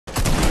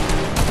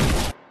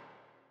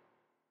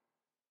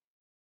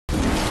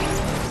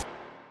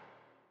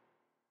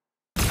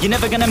you're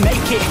never gonna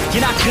make it.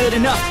 You're not good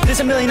enough, there's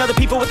a million other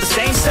people with the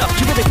same stuff.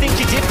 You really think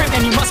you're different?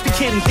 Man, you must be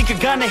kidding. Think you're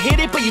gonna hit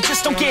it, but you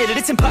just don't get it.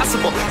 It's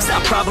impossible, it's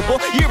not probable,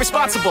 you're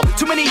irresponsible.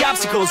 Too many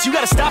obstacles, you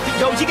gotta stop it,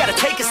 yo. You gotta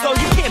take it slow,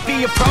 you can't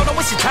be a pro. Don't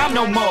waste your time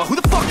no more. Who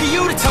the fuck are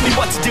you to tell me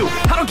what to do?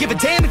 I don't give a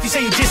damn if you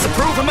say you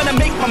disapprove. I'm gonna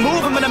make my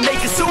move, I'm gonna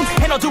make it soon.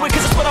 And I'll do it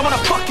cause it's what I wanna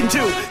fucking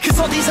do. Cause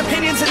all these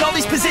opinions and all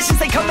these positions,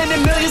 they come in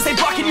millions, they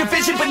blocking your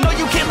vision. But no,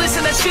 you can't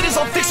listen, that shit is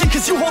all fiction.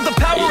 Cause you hold the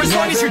power as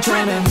long as you're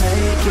dreaming.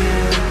 Make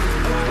it.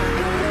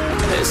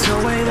 There's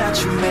no way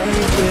that you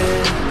make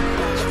it.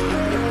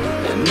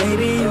 And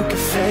maybe you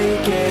can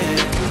fake it,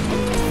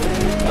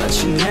 but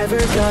you're never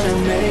gonna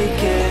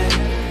make it.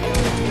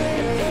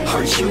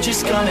 Are you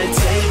just gonna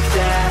take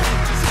that?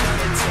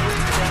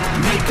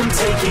 Make them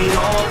take it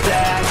all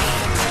back.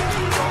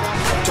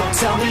 Don't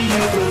tell me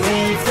you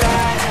believe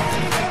that.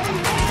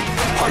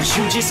 Are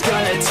you just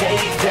gonna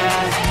take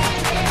that?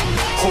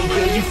 Or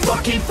will you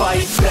fucking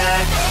fight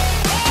back?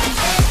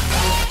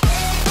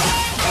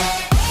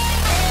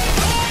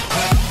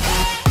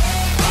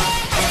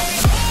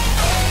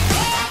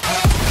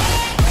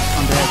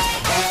 I'm dead.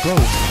 Go.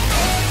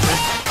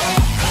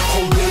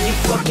 Or will you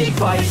fucking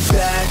fight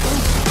back?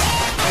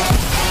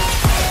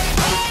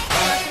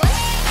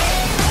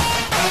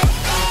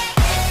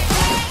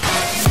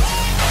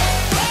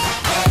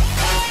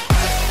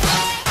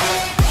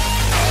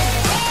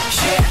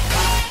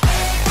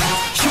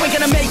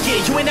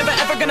 You ain't never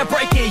ever gonna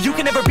break it. You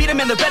can never beat them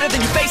and they're better than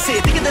you face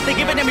it. Thinking that they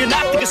give a damn, you're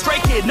not, think a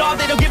straight kid. No,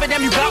 they don't give a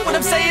damn, you got what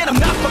I'm saying? I'm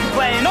not fucking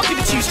playing, I'll give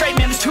it to you straight,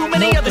 man. There's too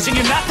many others and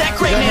you're not that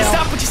great, man.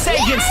 Stop what you're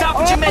saying, stop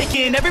what you're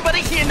making.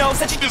 Everybody here knows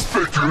that you just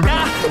faking.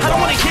 Nah, I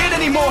don't wanna hear it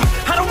anymore,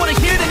 I don't wanna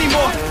hear it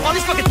anymore. All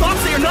these fucking thoughts,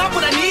 they are not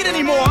what I need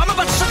anymore. I'm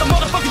about to shut the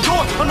motherfucking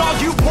door on all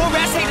you poor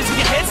ass haters with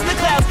your heads in the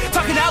clouds,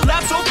 talking out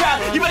loud so proud.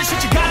 You better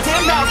shut your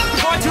goddamn mouth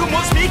before I do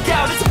more speak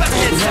out. It's about to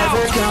head south.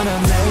 Never gonna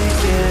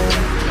make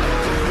it.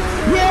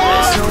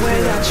 There's no way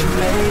that you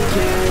make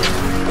it.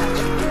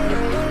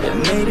 And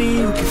maybe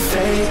you can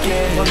fake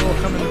it,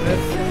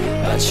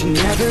 but you're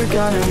never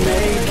gonna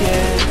make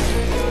it.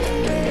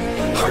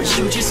 Are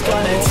you just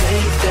gonna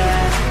take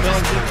that?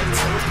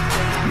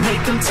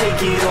 Make them take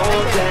it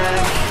all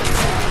back.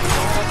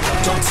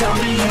 Don't tell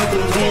me you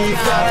believe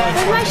that.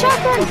 Where's my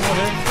shotgun?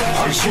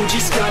 Are you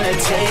just gonna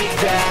take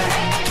that?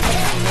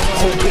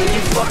 Or will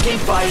you fucking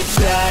fight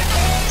back?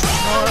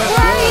 Where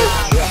are you?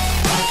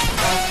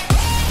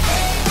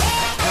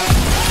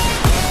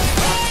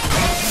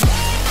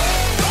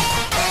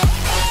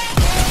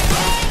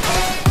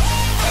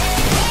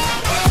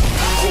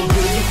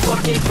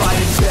 Fucking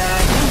fight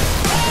back.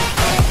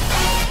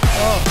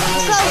 Oh,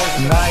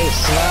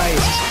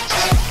 nice.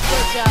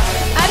 good job.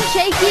 I'm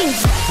shaking.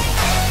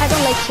 I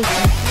don't like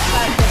shaking.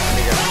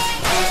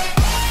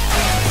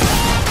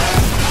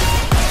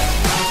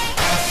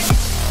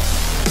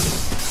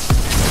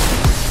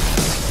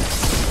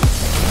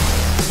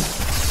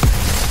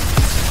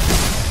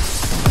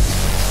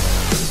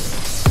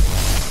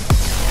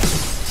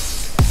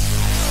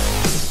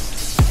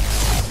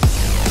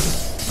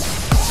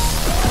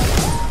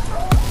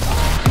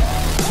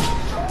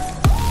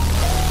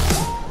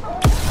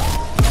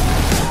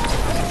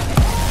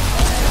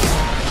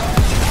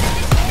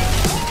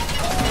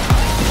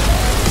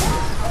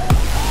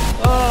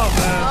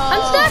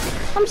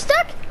 I'm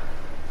stuck!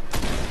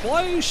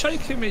 Why are you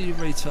shaking me, you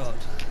retard?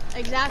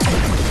 Exactly.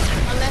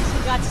 Unless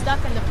you got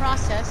stuck in the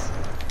process.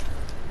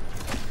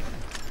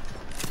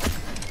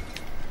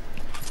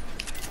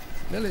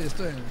 Lily is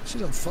doing...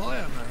 She's on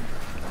fire, man.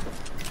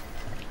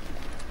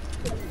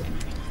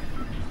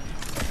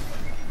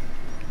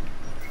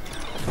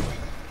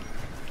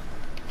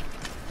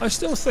 I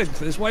still think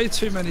there's way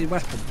too many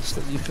weapons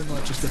that you can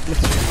like just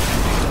obliterate.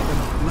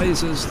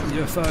 Lasers,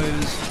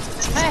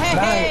 UFOs. Hey!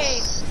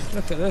 Nice.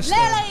 Look at this.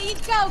 Lily, you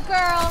go,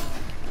 girl!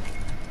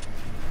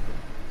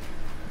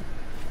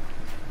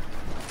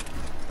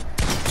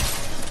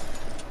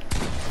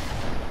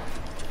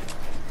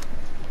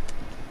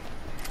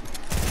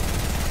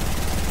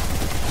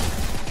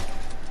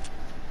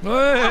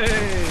 Hey!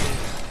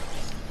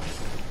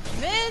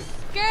 This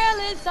girl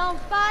is on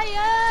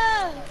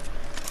fire!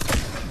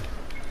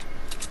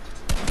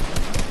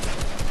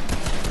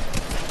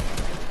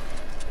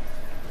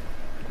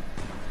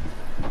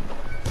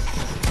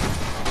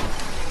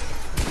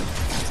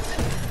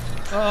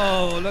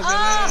 Oh, look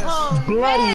at this! Bloody